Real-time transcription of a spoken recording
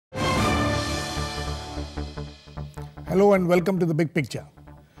Hello and welcome to The Big Picture.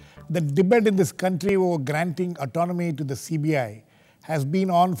 The debate in this country over granting autonomy to the CBI has been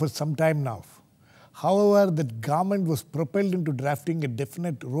on for some time now. However, the government was propelled into drafting a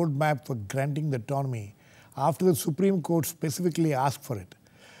definite roadmap for granting the autonomy after the Supreme Court specifically asked for it.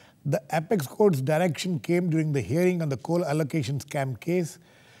 The Apex Court's direction came during the hearing on the coal allocation scam case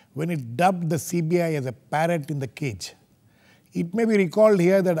when it dubbed the CBI as a parrot in the cage. It may be recalled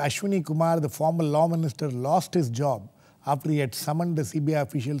here that Ashwini Kumar, the former law minister, lost his job after he had summoned the CBI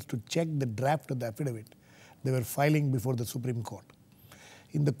officials to check the draft of the affidavit they were filing before the Supreme Court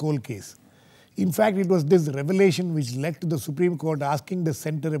in the coal case. In fact, it was this revelation which led to the Supreme Court asking the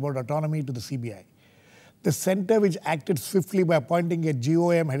centre about autonomy to the CBI. The centre, which acted swiftly by appointing a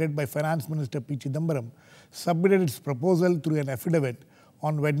GOM headed by Finance Minister P. Chidambaram, submitted its proposal through an affidavit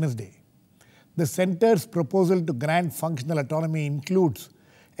on Wednesday. The centre's proposal to grant functional autonomy includes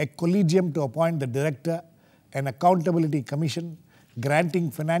a collegium to appoint the director, an accountability commission,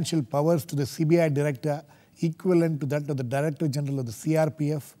 granting financial powers to the CBI director equivalent to that of the Director General of the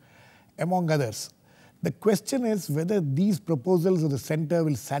CRPF, among others. The question is whether these proposals of the centre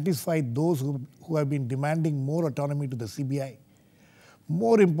will satisfy those who have been demanding more autonomy to the CBI.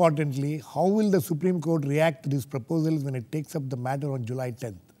 More importantly, how will the Supreme Court react to these proposals when it takes up the matter on July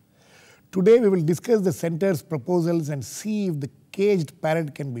 10th? Today we will discuss the centre's proposals and see if the caged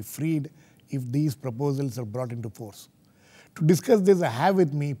parrot can be freed if these proposals are brought into force. To discuss this, I have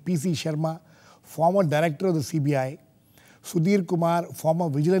with me P.C. Sharma, former director of the CBI, Sudhir Kumar, former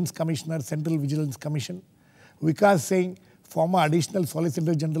Vigilance Commissioner, Central Vigilance Commission, Vikas Singh, former Additional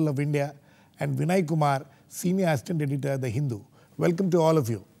Solicitor General of India, and Vinay Kumar, Senior Assistant Editor, The Hindu. Welcome to all of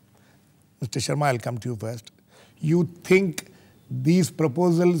you. Mr. Sharma, I'll come to you first. You think these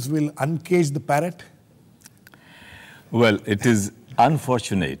proposals will uncage the parrot? Well, it is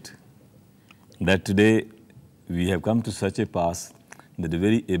unfortunate that today we have come to such a pass that the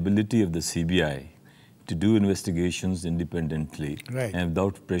very ability of the CBI to do investigations independently and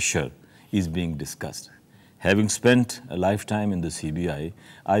without pressure is being discussed. Having spent a lifetime in the CBI,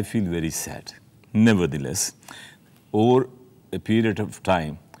 I feel very sad. Nevertheless, over a period of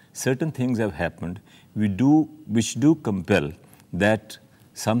time, certain things have happened which do compel that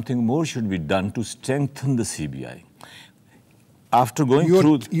something more should be done to strengthen the CBI. After going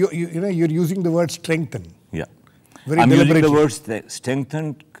you're using the word strengthen. Yeah. Very I'm deliberately. using the word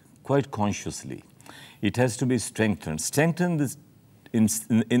strengthen quite consciously. It has to be strengthened. Strengthened in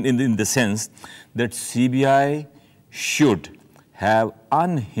the sense that CBI should have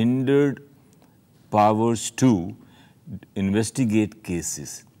unhindered powers to investigate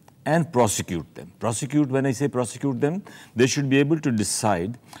cases and prosecute them. When I say prosecute them, they should be able to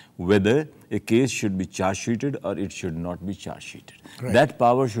decide whether a case should be charge-sheeted or it should not be charge-sheeted. Right. That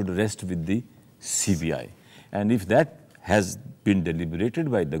power should rest with the CBI. And if that has been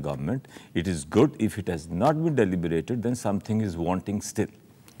deliberated by the government, it is good. If it has not been deliberated, then something is wanting still.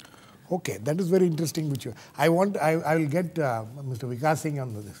 Okay, that is very interesting. I will get Mr. Vikas Singh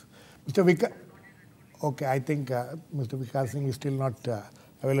on this. Mr. Vikas, okay, I think Mr. Vikas Singh is still not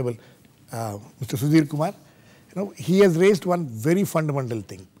available. Mr. Sudhir Kumar, he has raised one very fundamental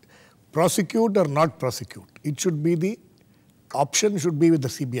thing. Prosecute or not prosecute, it should be the option should be with the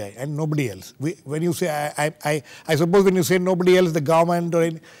CBI and nobody else. When you say, I suppose when you say nobody else, the government or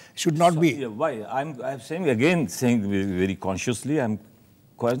should not be. Yeah, why? I'm saying very consciously, I'm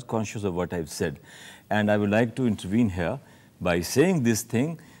quite conscious of what I've said. And I would like to intervene here by saying this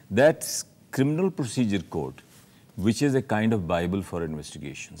thing, that Criminal Procedure Code, which is a kind of Bible for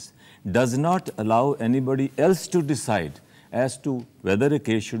investigations, does not allow anybody else to decide as to whether a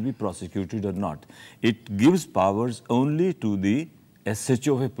case should be prosecuted or not. It gives powers only to the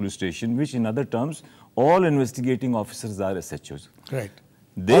SHO of a police station, which in other terms, all investigating officers are SHOs. Right.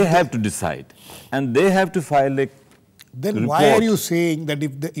 They have to decide, and they have to file a Then report. Why are you saying that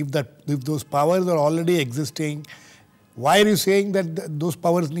if those powers are already existing, why are you saying that those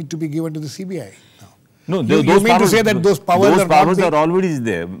powers need to be given to the CBI? No, you mean to say that those powers are already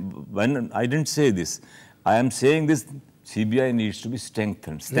there. When I didn't say this, I am saying this. CBI needs to be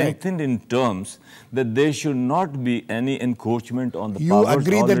strengthened. Strengthened in terms that there should not be any encroachment on the powers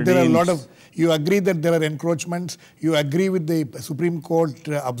You agree that there are encroachments. You agree with the Supreme Court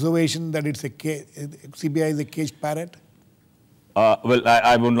observation that CBI is a caged parrot? Well,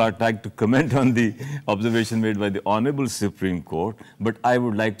 I would not like to comment on the observation made by the Honorable Supreme Court, but I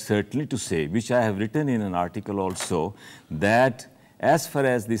would like certainly to say, which I have written in an article also, that as far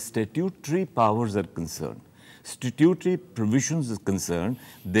as the statutory powers are concerned, statutory provisions is concerned,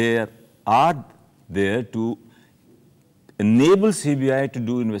 they are there to enable CBI to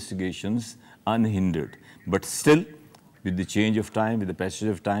do investigations unhindered. But still, With the change of time, with the passage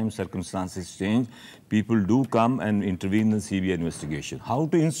of time, circumstances change. People do come and intervene in the CBI investigation. How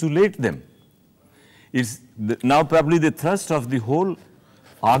to insulate them? It's now probably the thrust of the whole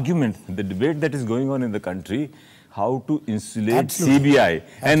argument, the debate that is going on in the country, how to insulate CBI.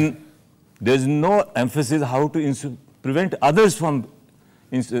 And there's no emphasis how to prevent others from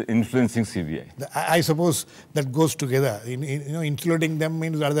influencing CBI. I suppose that goes together. Insulating them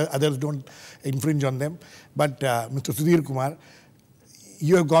means others don't infringe on them. But Mr. Sudhir Kumar,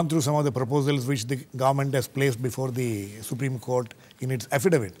 you have gone through some of the proposals which the government has placed before the Supreme Court in its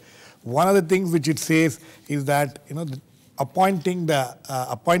affidavit. One of the things which it says is that appointment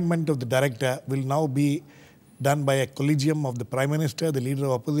of the director will now be done by a collegium of the Prime Minister, the Leader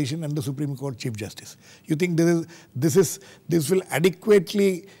of Opposition, and the Supreme Court Chief Justice. You think this will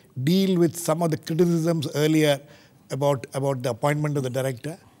adequately deal with some of the criticisms earlier about the appointment of the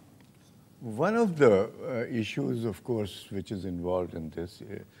director? One of the issues, of course, which is involved in this,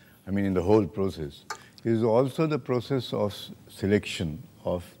 in the whole process, is also the process of selection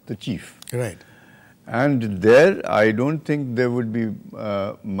of the chief. Right. And there, I don't think there would be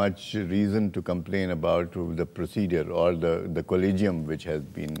much reason to complain about the procedure or the collegium which has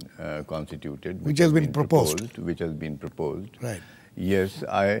been constituted. Which has been proposed. Which has been proposed. Right. Yes,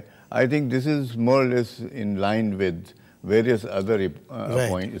 I think this is more or less in line with various other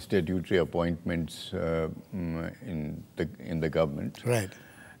statutory appointments in the government. Right.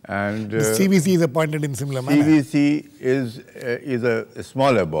 And the CBC is appointed in similar manner. CBC is a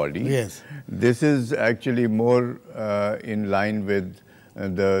smaller body. Yes. This is actually more in line with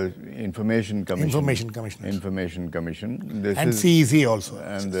the Information Commission. Information Commission. This and is, CEC also.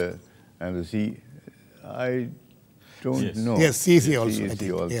 And the C. I don't know. Yes, CEC also. CEC I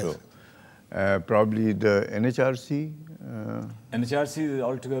think. also. Yes. Probably the NHRC. NHRC is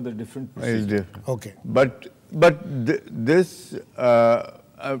altogether different procedure. Is different. Okay. But this.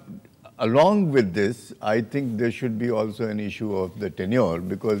 Along with this, I think there should be also an issue of the tenure,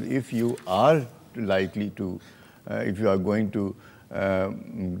 because if you are likely to, if you are going to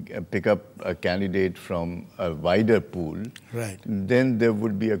pick up a candidate from a wider pool, right, then there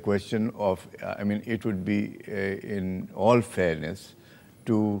would be a question of, it would be in all fairness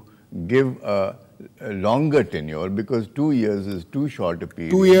to give a longer tenure, because 2 years is too short a period.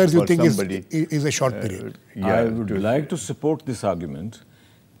 2 years you think is a short period? I would like to support this argument.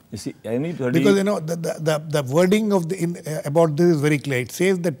 You see, anybody... Because, the wording of about this is very clear. It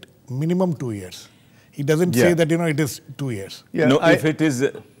says that minimum 2 years. He doesn't say that, it is 2 years. Yeah, no, if it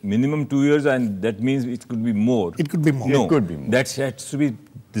is minimum 2 years, and that means it could be more. It could be more. No, it could be more. That has to be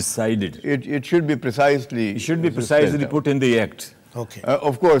decided. It should be precisely... It should be precisely put in the Act. Okay.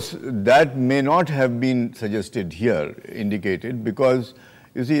 Of course, that may not have been suggested here, indicated, because,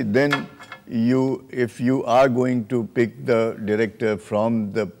 you see, then if you are going to pick the director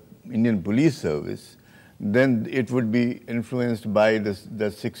from the Indian Police Service, then it would be influenced by the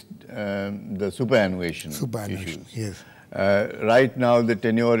superannuation issues. Yes. Right now, the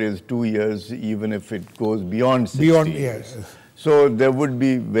tenure is 2 years, even if it goes beyond 60 years. Yes. So there would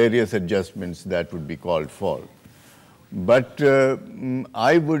be various adjustments that would be called for. But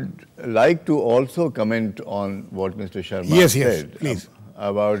I would like to also comment on what Mr. Sharma said please.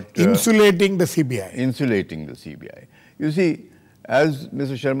 About insulating the CBI. Insulating the CBI. You see, as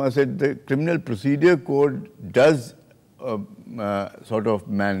Mr. Sharma said, the Criminal Procedure Code does sort of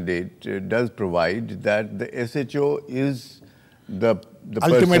mandate, does provide that the SHO is the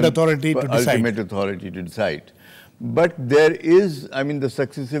ultimate authority to decide. But there is, the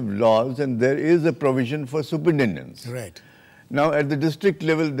successive laws, and there is a provision for superintendents. Right. Now, at the district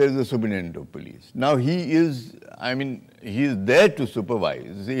level, there is a superintendent of police. Now, he is there to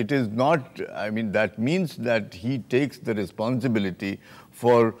supervise. It is not, that means that he takes the responsibility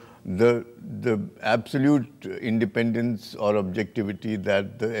for the absolute independence or objectivity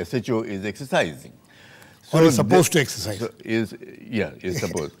that the SHO is exercising. Or is supposed to exercise. Is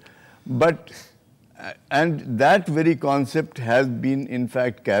supposed. But, and that very concept has been, in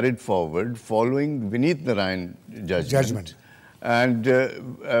fact, carried forward following Vineet Narayan judgment. And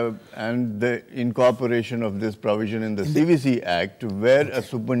the incorporation of this provision in the CVC Act, where a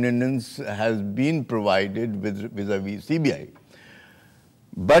superintendence has been provided vis-a-vis CBI.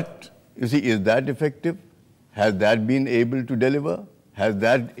 But, you see, is that effective? Has that been able to deliver? Has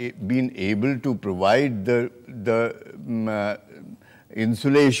that been able to provide the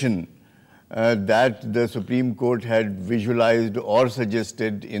insulation that the Supreme Court had visualized or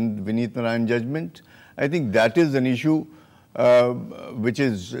suggested in Vineet Narayan judgment? I think that is an issue which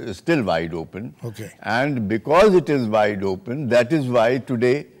is still wide open. Okay. And because it is wide open, that is why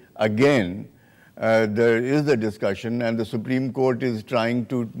today, again, there is a discussion, and the Supreme Court is trying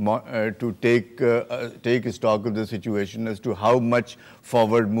to take stock of the situation as to how much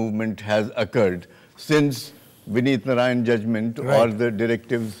forward movement has occurred since Vineet Narayan judgment, or the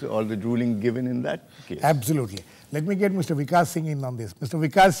directives or the ruling given in that case. Absolutely. Let me get Mr. Vikas Singh in on this. Mr.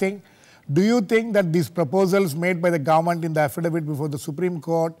 Vikas Singh, do you think that these proposals made by the government in the affidavit before the Supreme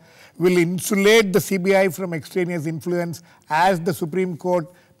Court will insulate the CBI from extraneous influence, as the Supreme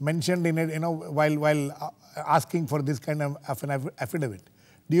Court mentioned in it, while asking for this kind of an affidavit?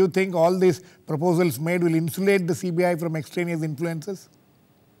 Do you think all these proposals made will insulate the CBI from extraneous influences?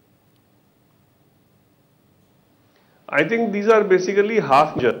 I think these are basically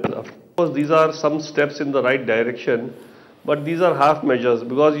half measures. Of course, these are some steps in the right direction, but these are half measures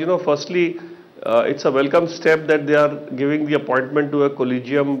because, firstly, it's a welcome step that they are giving the appointment to a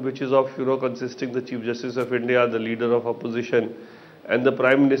collegium which is of, consisting the Chief Justice of India, the leader of opposition, and the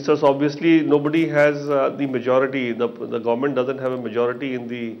Prime Minister. So obviously, nobody has the majority. The government doesn't have a majority in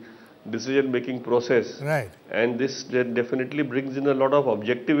the decision-making process. Right. And this definitely brings in a lot of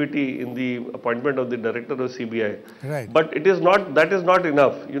objectivity in the appointment of the director of CBI. Right. But that is not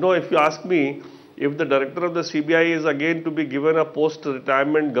enough. If you ask me, if the director of the CBI is again to be given a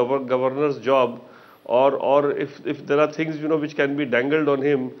post-retirement governor's job, or if there are things, which can be dangled on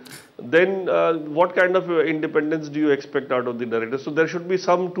him, then what kind of independence do you expect out of the director? So there should be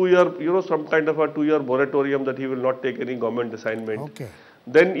some 2-year, some kind of a 2-year moratorium that he will not take any government assignment. Okay.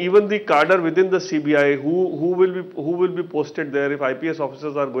 Then even the cadre within the CBI, who will be posted there, if IPS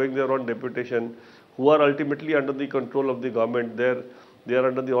officers are going there on deputation, who are ultimately under the control of the government, they are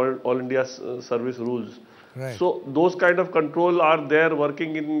under the All India service rules. Right. So those kind of control are there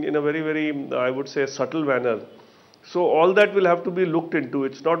working in a very, very, I would say, subtle manner. So all that will have to be looked into.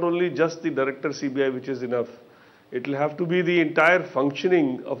 It's not only just the director CBI which is enough. It will have to be the entire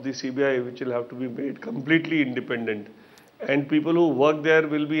functioning of the CBI which will have to be made completely independent. And people who work there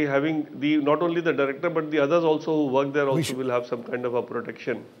will be having not only the director but the others also who work there also will have some kind of a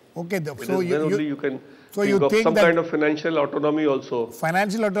protection. Okay, so you can think of think some that kind of financial autonomy also.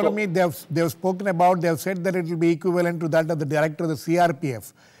 Financial autonomy, they have spoken about, they have said that it will be equivalent to that of the director of the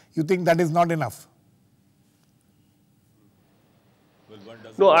CRPF. You think that is not enough?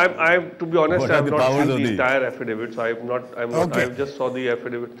 No, to be honest, I have not seen the entire affidavit, so I just saw the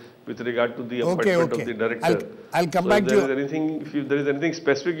affidavit with regard to the appointment of the director. I'll come back to you. If there is anything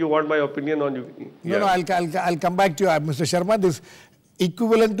specific you want my opinion on, I'll come back to you, Mr. Sharma. This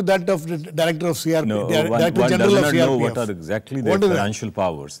equivalent to that of the director of CRPF. No, Director one General does of not know CRPF. what are exactly their financial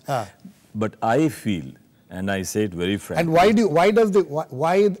powers. But I feel, and I say it very frankly. And why does the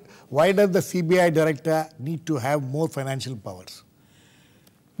CBI director need to have more financial powers?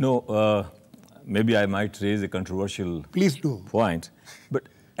 No, maybe I might raise a controversial point. But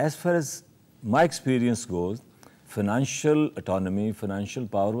as far as my experience goes, financial autonomy, financial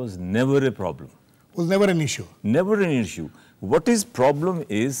power was never a problem. Was never an issue. Never an issue. What is problem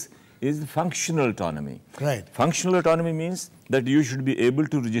is functional autonomy. Right. Functional autonomy means that you should be able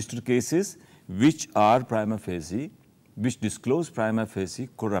to register cases which are prima facie, which disclose prima facie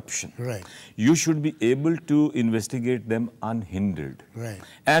corruption. Right. You should be able to investigate them unhindered. Right.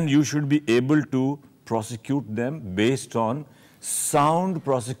 And you should be able to prosecute them based on sound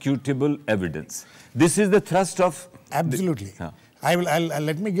prosecutable evidence. This is the thrust of... Absolutely.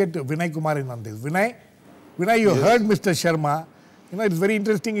 Let me get Vinay Kumar in on this. Vinay, you heard Mr. Sharma. It's very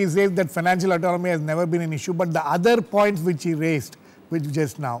interesting. He says that financial autonomy has never been an issue, but the other points which he raised, which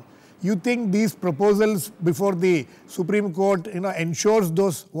just now, you think these proposals before the Supreme Court, ensures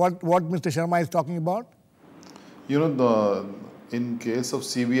those what Mr. Sharma is talking about? In case of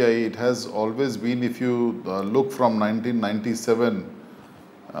CBI, it has always been, if you look from 1997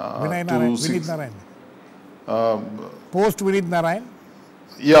 Vineet Narayan. Post Vineet Narayan?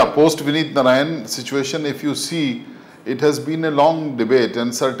 Yeah, post Vineet Narayan situation, if you see, it has been a long debate,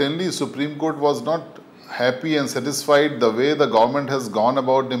 and certainly Supreme Court was not happy and satisfied the way the government has gone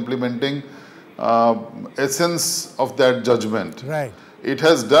about implementing essence of that judgment. Right. It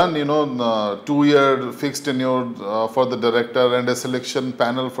has done, 2-year fixed tenure for the director and a selection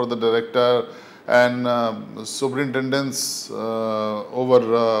panel for the director and superintendents over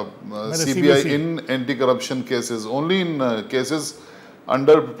CBI in anti-corruption cases. Only in cases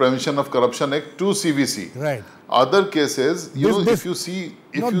under Prevention of Corruption Act to CVC. Right. Other cases, if you see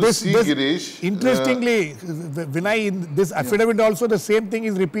Girish. Interestingly, Vinay, in this affidavit also the same thing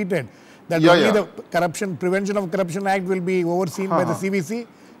is repeated. That only the Prevention of Corruption Act will be overseen by the CVC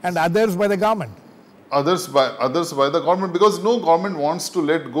and others by the government. Others by the government, because no government wants to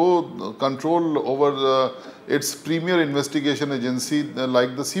let go control over its premier investigation agency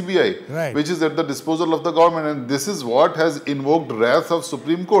like the CBI, Right. which is at the disposal of the government. And this is what has invoked wrath of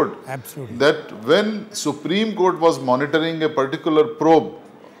Supreme Court. Absolutely. That when Supreme Court was monitoring a particular probe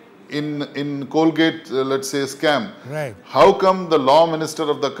in Colgate, let's say, scam, Right. how come the law minister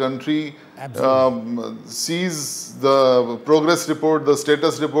of the country sees the progress report, the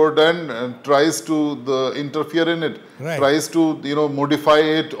status report, and tries to interfere in it, Right. tries to modify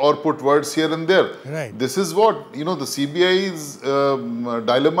it or put words here and there. Right. This is what the CBI's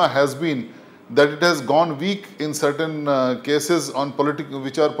dilemma has been, that it has gone weak in certain cases on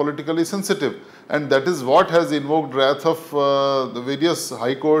which are politically sensitive, and that is what has invoked wrath of the various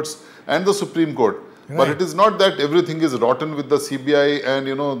high courts and the Supreme Court. But Right. it is not that everything is rotten with the CBI, and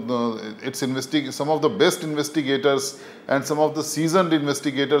some of the best investigators and some of the seasoned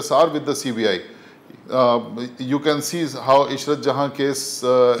investigators are with the CBI. You can see how Ishrat Jahan case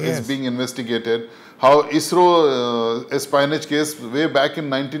Yes. is being investigated, how ISRO espionage case way back in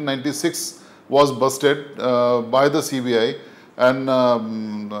 1996 was busted by the CBI, and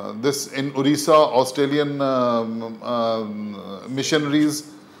this in Orissa, Australian missionaries,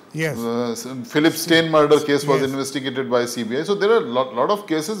 Yes. Philip Stein murder case was Yes. investigated by CBI. So there are lot of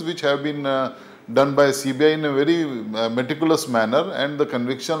cases which have been done by CBI in a very meticulous manner, and the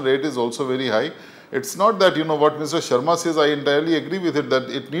conviction rate is also very high. It's not that what Mr. Sharma says, I entirely agree with it, that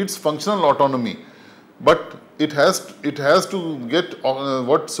it needs functional autonomy, but it has to get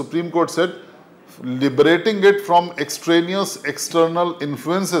what Supreme Court said, liberating it from extraneous external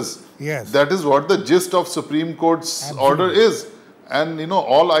influences. Yes. That is what the gist of Supreme Court's order is. And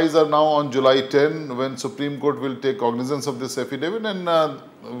all eyes are now on July 10, when Supreme Court will take cognizance of this affidavit and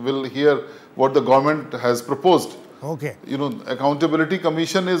will hear what the government has proposed. Okay. Accountability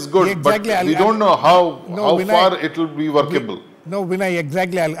commission is good, Exactly. but we don't know how Vinay, far it will be workable. No, Vinay,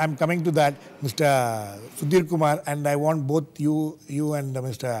 exactly. I'm coming to that, Mr. Sudhir Kumar, and I want both you and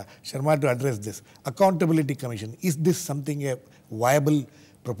Mr. Sharma to address this. Accountability Commission, is this something a viable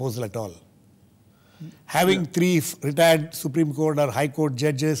proposal at all? Having three retired Supreme Court or High Court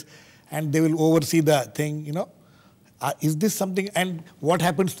judges, and they will oversee the thing, is this something, and what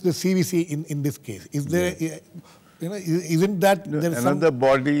happens to the CVC in this case? Is there, isn't that there another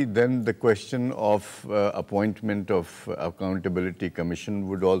body? Then the question of appointment of accountability commission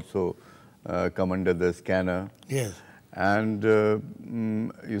would also come under the scanner. Yes. And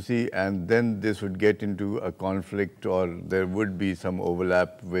you see, and then this would get into a conflict, or there would be some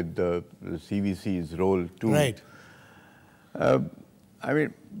overlap with the CVC's role too. Right. I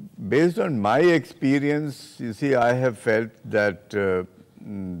mean, based on my experience, you see, I have felt that the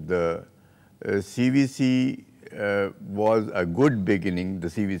CVC was a good beginning, the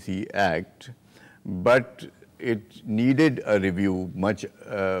CVC Act, but it needed a review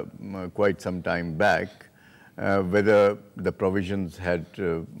quite some time back. Whether the provisions had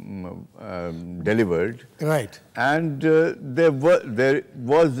delivered. Right. And there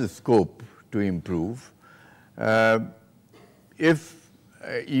was a scope to improve. I'm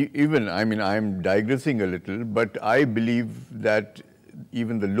digressing a little, but I believe that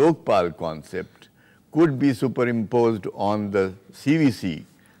even the Lokpal concept could be superimposed on the CVC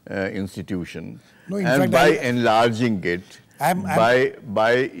institution, and by enlarging it,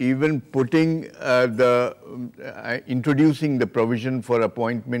 by even putting introducing the provision for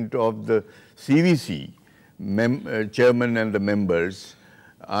appointment of the CVC chairman and the members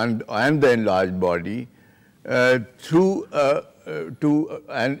and the enlarged body through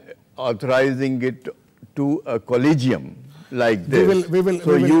and authorizing it to a collegium like this.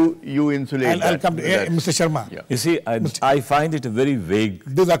 You insulate I'll come to Mr. Sharma. Yeah. You see, I find it a very vague.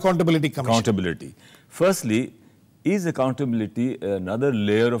 This accountability commission. Accountability. Firstly, is accountability another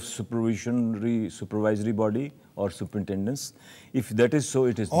layer of supervisory body or superintendence? If that is so,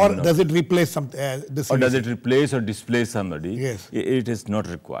 it is or not. Does it replace something? Or does it replace or displace somebody? Yes. It is not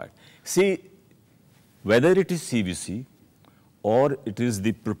required. See, whether it is CVC or it is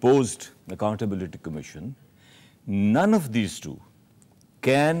the proposed accountability commission, none of these two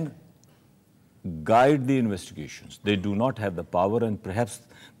can guide the investigations. They do not have the power, and perhaps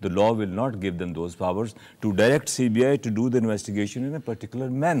the law will not give them those powers to direct CBI to do the investigation in a particular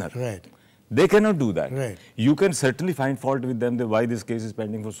manner. Right. They cannot do that. Right. You can certainly find fault with them, that why this case is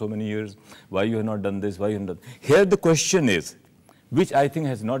pending for so many years, why you have not done this, why you have not done. Here the question is, which I think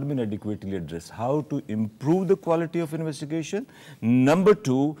has not been adequately addressed, how to improve the quality of investigation. Number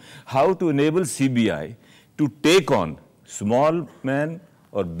two, how to enable CBI to take on small man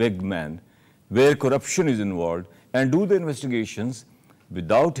or big man where corruption is involved and do the investigations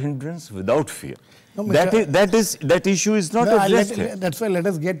without hindrance, without fear. No, That issue is not addressed here. That's why let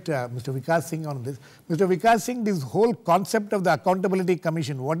us get Mr. Vikas Singh on this. Mr. Vikas Singh, this whole concept of the Accountability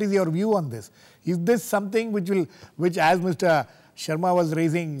Commission, what is your view on this? Is this something which as Mr. Sharma was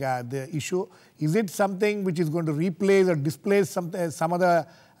raising the issue, is it something which is going to replace or displace some other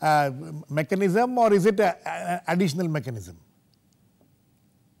mechanism, or is it an additional mechanism?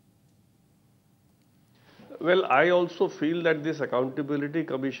 Well, I also feel that this accountability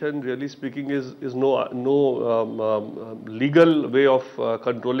commission, really speaking, is no legal way of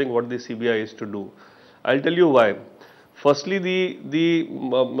controlling what the CBI is to do. I'll tell you why. Firstly, the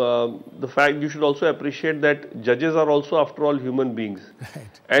fact you should also appreciate that judges are also, after all, human beings.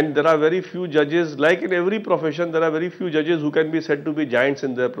 Right. And there are very few judges, like in every profession, there are very few judges who can be said to be giants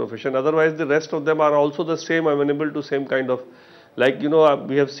in their profession. Otherwise, the rest of them are also the same, amenable to same kind of, like, you know,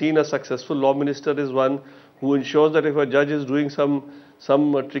 we have seen a successful law minister is one who ensures that if a judge is doing some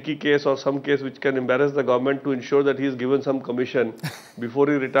tricky case or some case which can embarrass the government, to ensure that he is given some commission before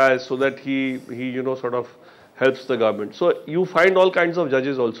he retires, so that he you know, sort of helps the government. So you find all kinds of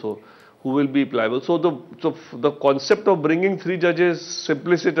judges also who will be pliable. So the concept of bringing 3 judges,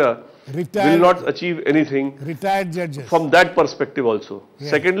 Solicitor, will not achieve anything. Retired judges. From that perspective also. Yeah.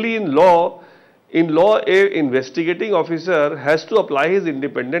 Secondly, in law, a investigating officer has to apply his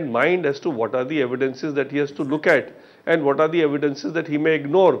independent mind as to what are the evidences that he has to look at and what are the evidences that he may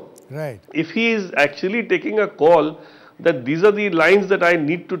ignore. Right. If he is actually taking a call that these are the lines that I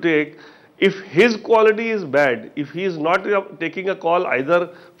need to take, if his quality is bad, if he is not taking a call either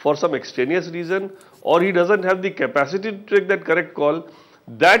for some extraneous reason or he doesn't have the capacity to take that correct call,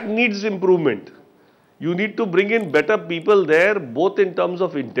 that needs improvement. You need to bring in better people there, both in terms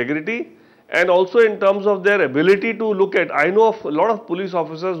of integrity and also in terms of their ability to look at. I know of a lot of police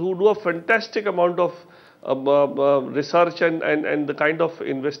officers who do a fantastic amount of research and the kind of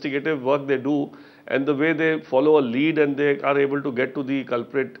investigative work they do, and the way they follow a lead and they are able to get to the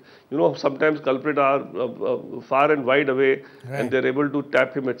culprit. You know, sometimes culprit are far and wide away, right, and they're able to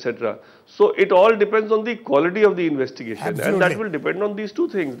tap him, etc. So it all depends on the quality of the investigation. Absolutely. And that will depend on these two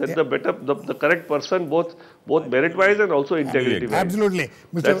things, that the correct person, both merit-wise and also integrity-wise. Absolutely.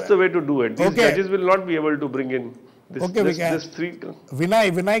 That's the way to do it. These judges will not be able to bring in this three.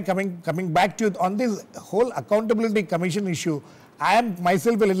 Vinay, coming back to you on this whole accountability commission issue, I am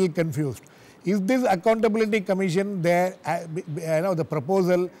myself a little confused. Is this accountability commission there, the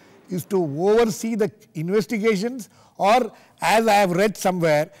proposal is to oversee the investigations, or as I have read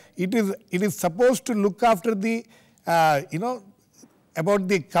somewhere, it is supposed to look after the, about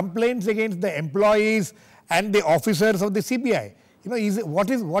the complaints against the employees and the officers of the CBI?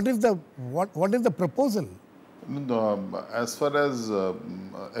 What is the proposal? As far as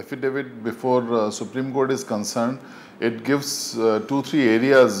affidavit before Supreme Court is concerned, it gives 2-3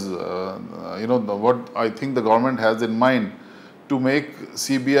 areas, what I think the government has in mind to make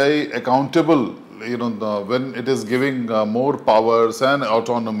CBI accountable, when it is giving more powers and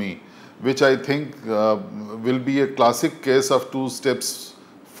autonomy, which I think will be a classic case of 2 steps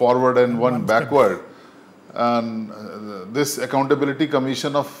forward and one backward. And this accountability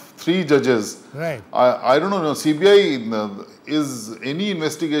commission of 3 judges, right? I don't know. CBI is any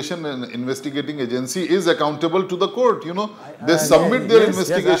investigating agency is accountable to the court. They submit their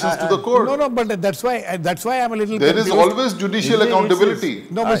investigations to the court. No, but that's why I'm a little. There confused. Is always judicial accountability.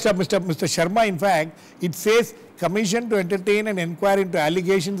 No, Mr. Sharma. In fact, it says commission to entertain and inquire into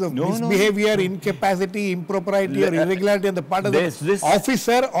allegations of misbehavior, incapacity, impropriety, or irregularity on the part of the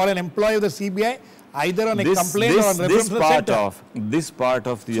officer or an employee of the CBI. Either on a complaint or on reference to the center. This part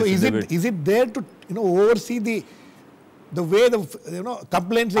of the affidavit. Is it there to oversee the way the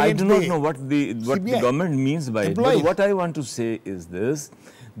complaints against I do not know what the government means by it. But what I want to say is this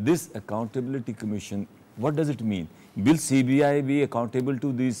accountability commission, what does it mean? Will CBI be accountable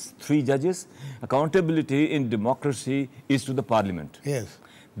to these 3 judges? Accountability in democracy is to the parliament. Yes.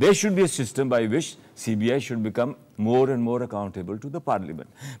 There should be a system by which CBI should become more and more accountable to the parliament.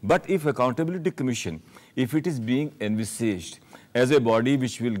 But if accountability commission, if it is being envisaged as a body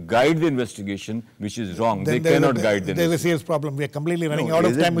which will guide the investigation, which is wrong, they cannot guide the investigation. There's a serious problem. We are completely running out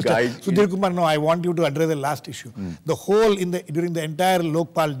of time, Mr. Sudhir Kumar. No, I want you to address the last issue. The whole during the entire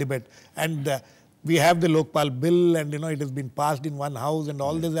Lokpal debate, and we have the Lokpal bill, and it has been passed in one house, and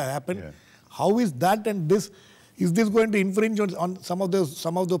all this has happened. Yeah. How is that and this? Is this going to infringe on some of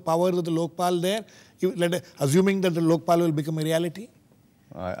the powers of the Lokpal there? Assuming that the Lokpal will become a reality?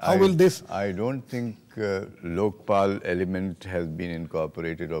 How will this? I don't think Lokpal element has been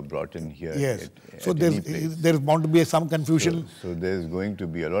incorporated or brought in here. Yes. At So any place. there's bound to be some confusion. So there's going to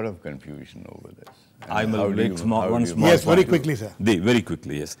be a lot of confusion over this. And I will make one small Yes, very point. quickly, sir. Very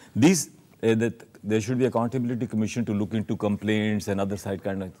quickly, yes. These, that there should be accountability commission to look into complaints and other side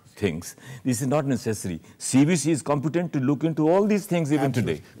kind of things. This is not necessary. CBC is competent to look into all these things even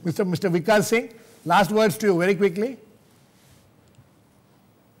today. Mr. Vikas Singh, last words to you very quickly.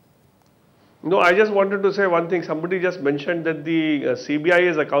 No, I just wanted to say one thing. Somebody just mentioned that the CBI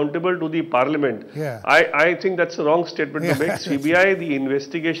is accountable to the parliament. Yeah. I think that's a wrong statement to make. CBI, the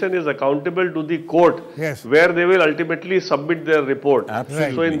investigation is accountable to the court, Yes. where they will ultimately submit their report.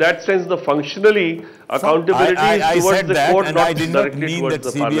 Absolutely. So in that sense, the functionally accountability I is towards said the that, court, and not I did not directly mean that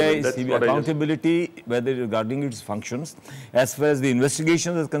towards the parliament. That's CBI what I just- accountability, whether regarding its functions. As far as the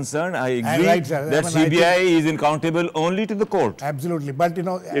investigation is concerned, I agree right, sir. that I mean, I CBI is accountable only to the court. Absolutely. But, you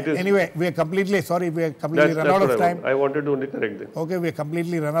know, It is. anyway, we are completely, sorry, we are completely run out of time. I wanted to only correct them. Okay, we are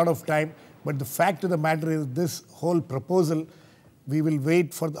completely run out of time. But the fact of the matter is this whole proposal, we will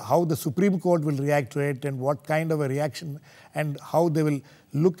wait for how the Supreme Court will react to it and what kind of a reaction and how they will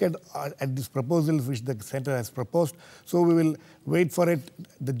look at this proposal which the center has proposed. So we will wait for it.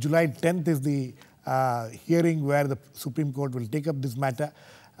 The July 10th is the hearing where the Supreme Court will take up this matter.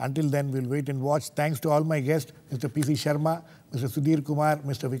 Until then, we'll wait and watch. Thanks to all my guests, Mr. P.C. Sharma, Mr. Sudhir Kumar,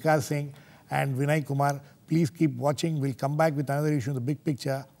 Mr. Vikas Singh, and Vinay Kumar. Please keep watching. We'll come back with another issue in the big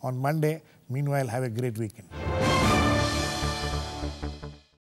picture on Monday. Meanwhile, have a great weekend.